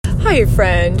Hi,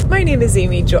 friend. My name is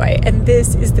Amy Joy, and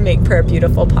this is the Make Prayer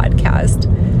Beautiful podcast.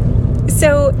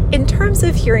 So, in terms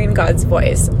of hearing God's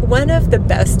voice, one of the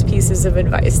best pieces of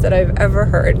advice that I've ever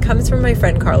heard comes from my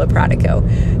friend Carla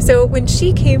Pratico. So, when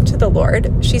she came to the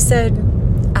Lord, she said,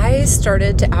 I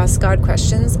started to ask God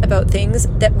questions about things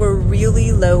that were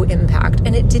really low impact,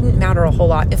 and it didn't matter a whole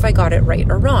lot if I got it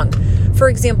right or wrong. For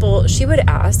example, she would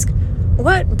ask,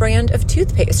 what brand of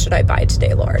toothpaste should I buy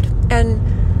today, Lord?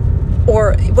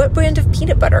 Or what brand of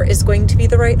peanut butter is going to be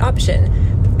the right option?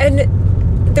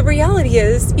 And the reality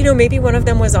is, maybe one of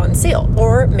them was on sale,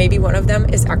 or maybe one of them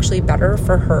is actually better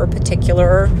for her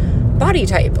particular body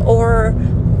type, or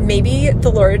maybe the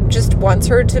Lord just wants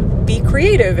her to be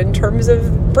creative in terms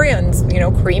of brands,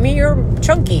 creamy or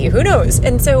chunky, who knows?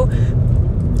 And so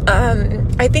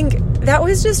I think that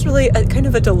was just really a kind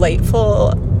of a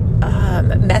delightful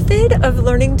method of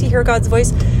learning to hear God's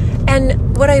voice.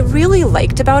 And what I really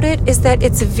liked about it is that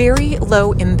it's very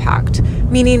low impact,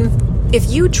 meaning if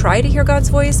you try to hear God's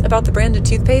voice about the brand of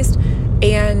toothpaste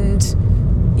and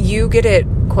you get it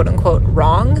quote unquote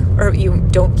wrong, or you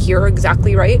don't hear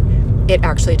exactly right, it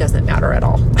actually doesn't matter at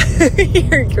all.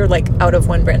 You're like out of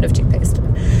one brand of toothpaste,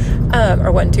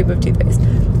 or one tube of toothpaste.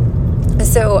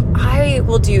 So I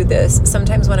will do this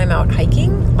sometimes when I'm out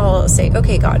hiking. I'll say,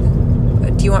 okay, God,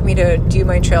 do you want me to do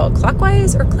my trail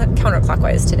clockwise or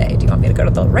counterclockwise today? Do you want me to go to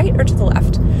the right or to the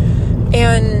left?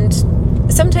 And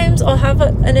sometimes I'll have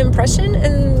an impression,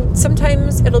 and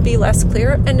sometimes it'll be less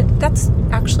clear, and that's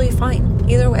actually fine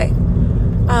either way.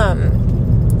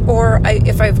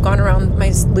 If I've gone around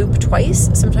my loop twice,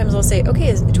 sometimes I'll say,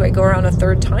 okay, do I go around a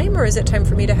third time, or is it time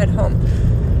for me to head home?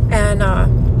 And,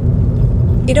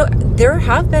 there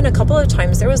have been a couple of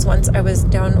times. There was once I was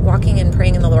down walking and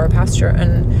praying in the lower pasture,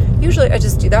 and usually I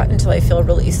just do that until I feel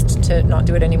released to not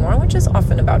do it anymore, which is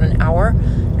often about an hour.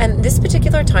 And this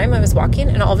particular time I was walking,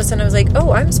 and all of a sudden I was like,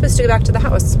 oh, I'm supposed to go back to the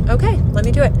house. Okay, let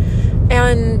me do it.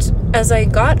 And as I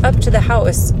got up to the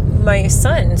house, my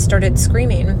son started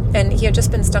screaming, and he had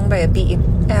just been stung by a bee.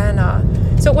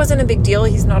 And so it wasn't a big deal.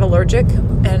 He's not allergic.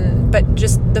 But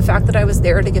just the fact that I was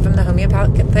there to give him the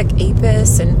homeopathic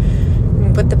Apis and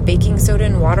put the baking soda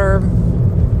and water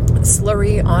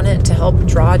slurry on it to help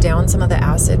draw down some of the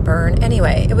acid burn.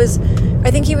 Anyway,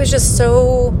 I think he was just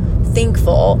so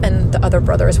thankful, and the other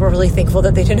brothers were really thankful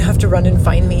that they didn't have to run and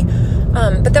find me.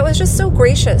 But that was just so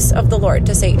gracious of the Lord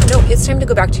to say, no, it's time to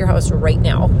go back to your house right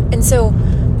now. And so,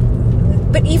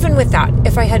 but even with that,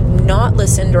 if I had not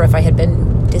listened, or if I had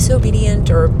been disobedient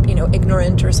or,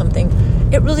 ignorant or something,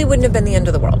 it really wouldn't have been the end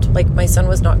of the world. Like, my son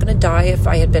was not going to die if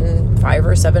I had been 5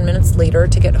 or 7 minutes later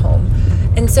to get home.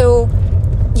 And so,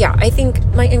 yeah, I think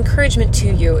my encouragement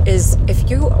to you is, if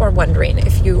you are wondering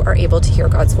if you are able to hear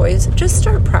God's voice, just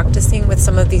start practicing with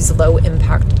some of these low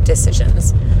impact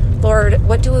decisions. Lord,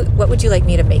 what would you like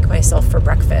me to make myself for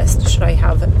breakfast? Should I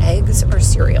have eggs or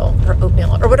cereal or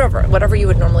oatmeal or whatever you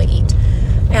would normally eat?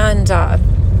 And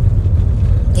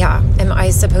am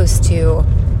I supposed to,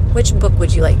 which book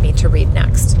would you like me to read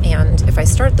next? And if I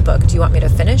start the book, do you want me to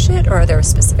finish it, or are there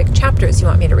specific chapters you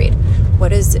want me to read?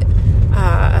 What's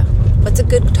a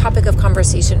good topic of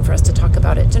conversation for us to talk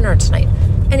about at dinner tonight?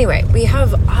 Anyway, we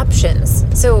have options.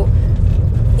 So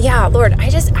yeah, Lord, I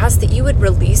just ask that you would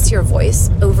release your voice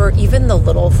over even the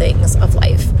little things of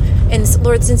life. And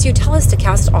Lord, since you tell us to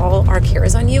cast all our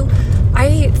cares on you,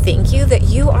 I thank you that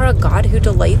you are a God who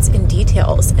delights in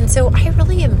details. And so I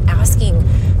really am asking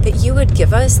that you would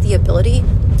give us the ability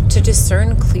to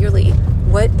discern clearly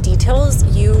what details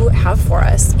you have for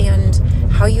us, and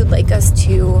how you'd like us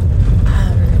to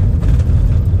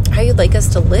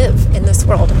live in this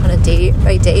world on a day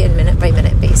by day and minute by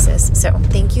minute basis. So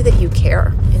thank you that you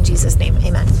care. In Jesus' name,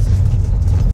 amen.